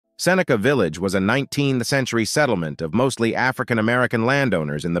Seneca Village was a 19th-century settlement of mostly African-American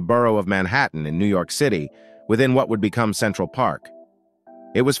landowners in the borough of Manhattan in New York City, within what would become Central Park.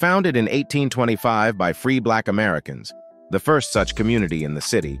 It was founded in 1825 by free Black Americans, the first such community in the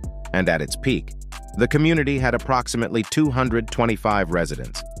city, and at its peak, the community had approximately 225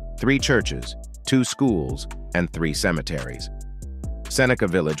 residents, 3 churches, 2 schools, and 3 cemeteries. Seneca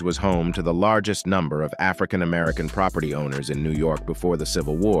Village was home to the largest number of African-American property owners in New York before the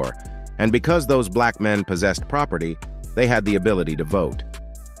Civil War, and because those Black men possessed property, they had the ability to vote.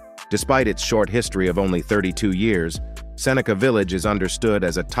 Despite its short history of only 32 years, Seneca Village is understood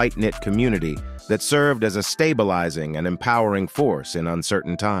as a tight-knit community that served as a stabilizing and empowering force in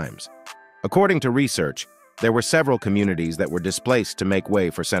uncertain times. According to research, there were several communities that were displaced to make way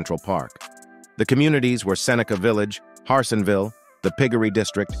for Central Park. The communities were Seneca Village, Harrisonville, the Piggery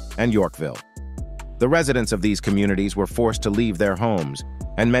District, and Yorkville. The residents of these communities were forced to leave their homes,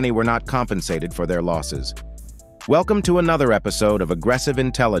 and many were not compensated for their losses. Welcome to another episode of Aggressive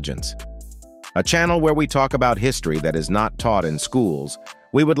Intelligence, a channel where we talk about history that is not taught in schools.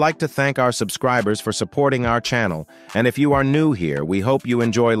 We would like to thank our subscribers for supporting our channel, and if you are new here, we hope you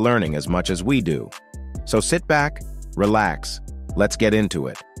enjoy learning as much as we do. So sit back, relax, let's get into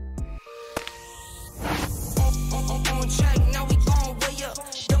it.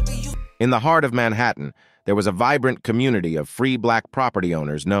 In the heart of Manhattan, there was a vibrant community of free Black property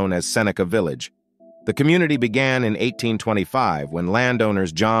owners known as Seneca Village. The community began in 1825 when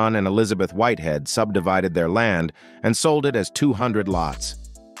landowners John and Elizabeth Whitehead subdivided their land and sold it as 200 lots.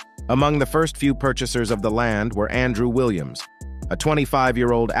 Among the first few purchasers of the land were Andrew Williams, a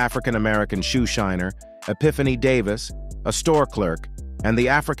 25-year-old African-American shoe shiner, Epiphany Davis, a store clerk, and the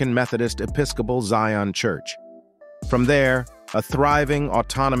African Methodist Episcopal Zion Church. From there, a thriving,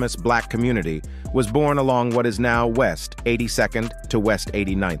 autonomous Black community was born along what is now West 82nd to West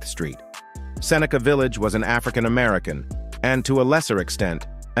 89th Street. Seneca Village was an African-American, and to a lesser extent,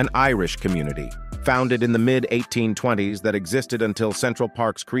 an Irish community, founded in the mid-1820s that existed until Central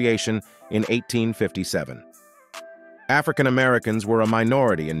Park's creation in 1857. African-Americans were a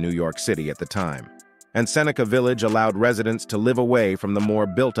minority in New York City at the time, and Seneca Village allowed residents to live away from the more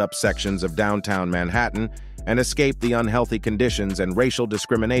built-up sections of downtown Manhattan and escape the unhealthy conditions and racial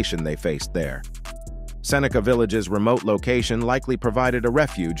discrimination they faced there. Seneca Village's remote location likely provided a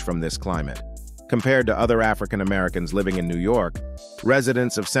refuge from this climate. Compared to other African Americans living in New York,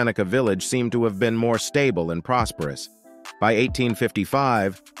 residents of Seneca Village seem to have been more stable and prosperous. By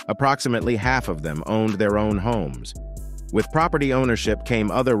 1855, approximately half of them owned their own homes. With property ownership came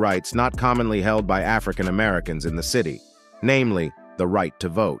other rights not commonly held by African Americans in the city, namely the right to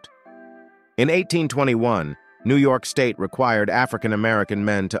vote. In 1821, New York State required African American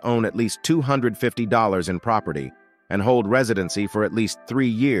men to own at least $250 in property and hold residency for at least 3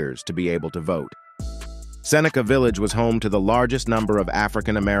 years to be able to vote. Seneca Village was home to the largest number of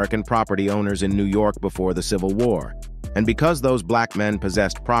African American property owners in New York before the Civil War, and because those Black men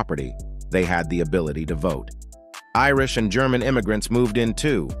possessed property, they had the ability to vote. Irish and German immigrants moved in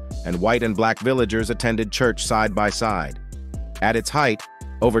too, and white and Black villagers attended church side by side. At its height,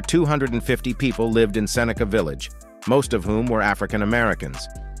 over 250 people lived in Seneca Village, most of whom were African Americans.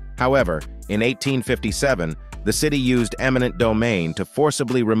 However, in 1857, the city used eminent domain to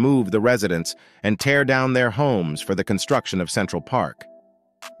forcibly remove the residents and tear down their homes for the construction of Central Park.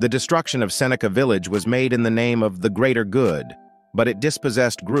 The destruction of Seneca Village was made in the name of the greater good, but it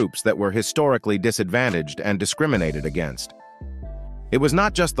dispossessed groups that were historically disadvantaged and discriminated against. It was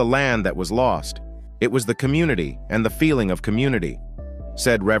not just the land that was lost, it was the community and the feeling of community,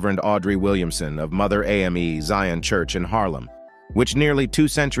 said Reverend Audrey Williamson of Mother AME Zion Church in Harlem, which nearly 2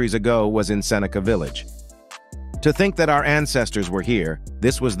 centuries ago was in Seneca Village. To think that our ancestors were here,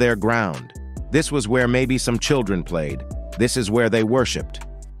 this was their ground. This was where maybe some children played. This is where they worshipped,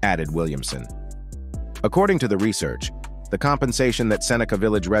 added Williamson. According to the research, the compensation that Seneca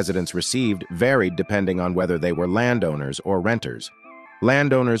Village residents received varied depending on whether they were landowners or renters.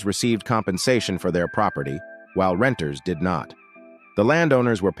 Landowners received compensation for their property, while renters did not. The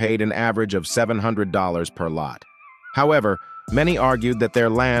landowners were paid an average of $700 per lot. However, many argued that their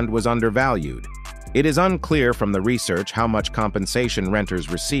land was undervalued. It is unclear from the research how much compensation renters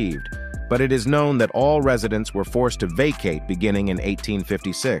received, but it is known that all residents were forced to vacate beginning in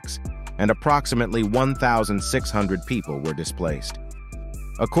 1856, and approximately 1,600 people were displaced.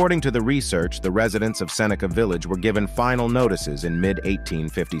 According to the research, the residents of Seneca Village were given final notices in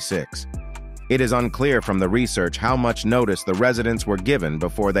mid-1856. It is unclear from the research how much notice the residents were given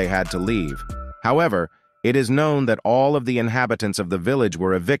before they had to leave. However, it is known that all of the inhabitants of the village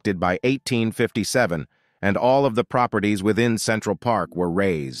were evicted by 1857, and all of the properties within Central Park were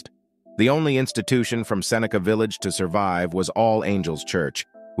razed. The only institution from Seneca Village to survive was All Angels Church,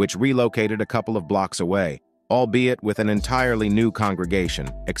 which relocated a couple of blocks away, albeit with an entirely new congregation,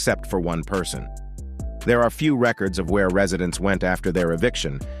 except for one person. There are few records of where residents went after their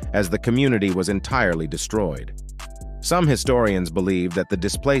eviction, as the community was entirely destroyed. Some historians believe that the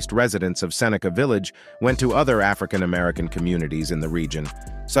displaced residents of Seneca Village went to other African American communities in the region,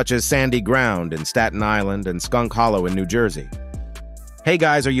 such as Sandy Ground in Staten Island and Skunk Hollow in New Jersey. Hey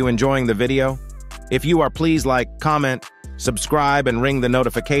guys, are you enjoying the video? If you are, please like, comment, subscribe, and ring the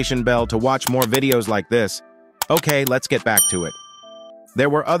notification bell to watch more videos like this. Okay, let's get back to it. There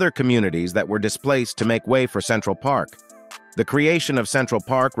were other communities that were displaced to make way for Central Park. The creation of Central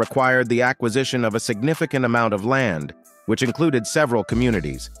Park required the acquisition of a significant amount of land, which included several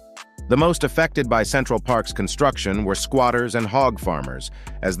communities. The most affected by Central Park's construction were squatters and hog farmers,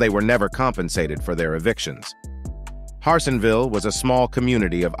 as they were never compensated for their evictions. Harsonville was a small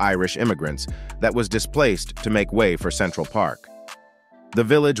community of Irish immigrants that was displaced to make way for Central Park. The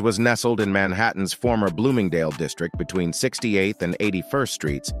village was nestled in Manhattan's former Bloomingdale district between 68th and 81st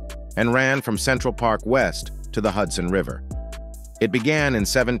Streets and ran from Central Park west to the Hudson River. It began in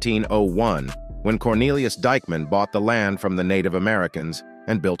 1701 when Cornelius Dykeman bought the land from the Native Americans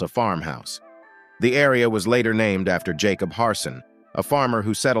and built a farmhouse. The area was later named after Jacob Harson, a farmer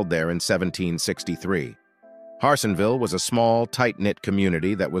who settled there in 1763. Harsonville was a small, tight-knit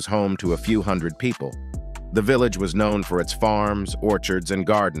community that was home to a few hundred people. The village was known for its farms, orchards, and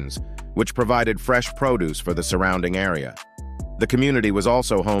gardens, which provided fresh produce for the surrounding area. The community was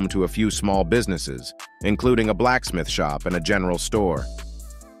also home to a few small businesses, including a blacksmith shop and a general store.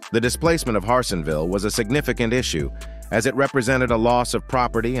 The displacement of Harsonville was a significant issue, as it represented a loss of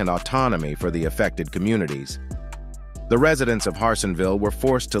property and autonomy for the affected communities. The residents of Harsonville were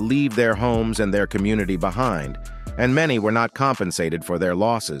forced to leave their homes and their community behind, and many were not compensated for their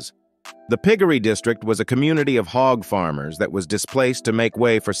losses. The Piggery District was a community of hog farmers that was displaced to make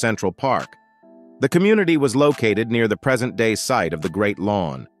way for Central Park. The community was located near the present-day site of the Great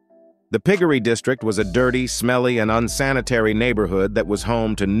Lawn. The Piggery District was a dirty, smelly, and unsanitary neighborhood that was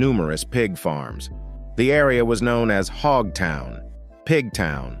home to numerous pig farms. The area was known as Hogtown,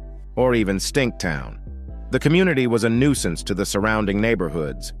 Pigtown, or even Stinktown. The community was a nuisance to the surrounding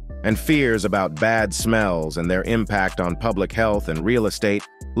neighborhoods, and fears about bad smells and their impact on public health and real estate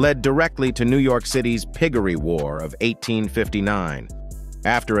led directly to New York City's Piggery War of 1859.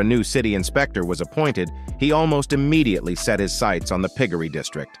 After a new city inspector was appointed, he almost immediately set his sights on the Piggery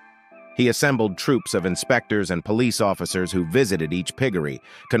District. He assembled troops of inspectors and police officers who visited each piggery,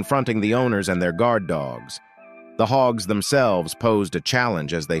 confronting the owners and their guard dogs. The hogs themselves posed a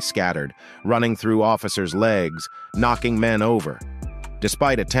challenge as they scattered, running through officers' legs, knocking men over.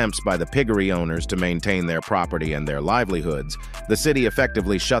 Despite attempts by the piggery owners to maintain their property and their livelihoods, the city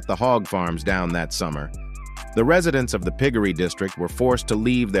effectively shut the hog farms down that summer. The residents of the Piggery District were forced to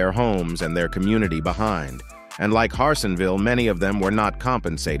leave their homes and their community behind, and like Harsonville, many of them were not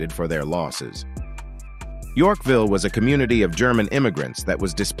compensated for their losses. Yorkville was a community of German immigrants that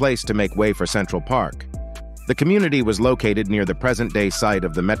was displaced to make way for Central Park. The community was located near the present-day site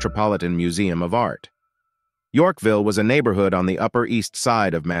of the Metropolitan Museum of Art. Yorkville was a neighborhood on the Upper East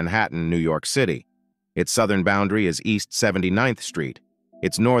Side of Manhattan, New York City. Its southern boundary is East 79th Street,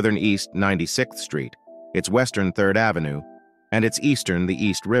 its northern East 96th Street, its western 3rd Avenue, and its eastern the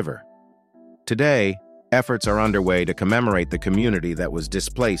East River. Today, efforts are underway to commemorate the community that was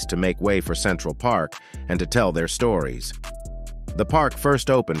displaced to make way for Central Park and to tell their stories. The park first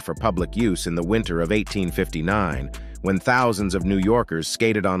opened for public use in the winter of 1859, when thousands of New Yorkers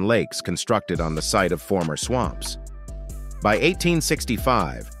skated on lakes constructed on the site of former swamps. By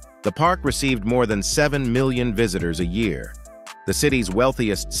 1865, the park received more than 7 million visitors a year. The city's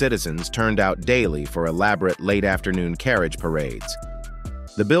wealthiest citizens turned out daily for elaborate late-afternoon carriage parades.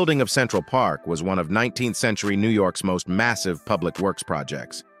 The building of Central Park was one of 19th century New York's most massive public works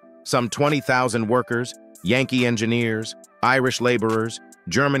projects. Some 20,000 workers, Yankee engineers, Irish laborers,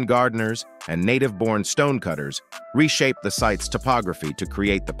 German gardeners, and native-born stonecutters reshaped the site's topography to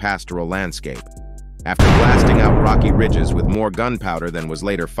create the pastoral landscape. After blasting out rocky ridges with more gunpowder than was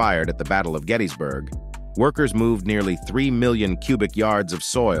later fired at the Battle of Gettysburg, workers moved nearly 3 million cubic yards of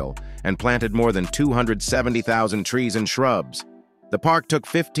soil and planted more than 270,000 trees and shrubs. The park took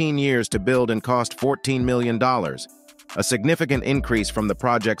 15 years to build and cost $14 million, a significant increase from the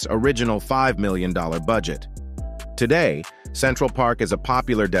project's original $5 million budget. Today, Central Park is a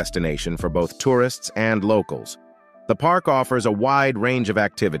popular destination for both tourists and locals. The park offers a wide range of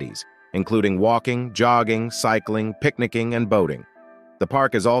activities, including walking, jogging, cycling, picnicking, and boating. The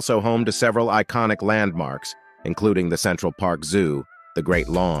park is also home to several iconic landmarks, including the Central Park Zoo, the Great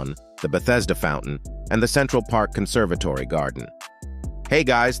Lawn, the Bethesda Fountain, and the Central Park Conservatory Garden. Hey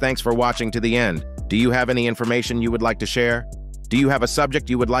guys, thanks for watching to the end. Do you have any information you would like to share? Do you have a subject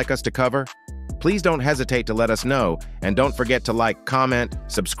you would like us to cover? Please don't hesitate to let us know, and don't forget to like, comment,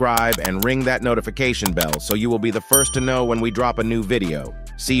 subscribe, and ring that notification bell so you will be the first to know when we drop a new video.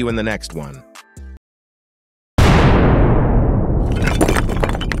 See you in the next one.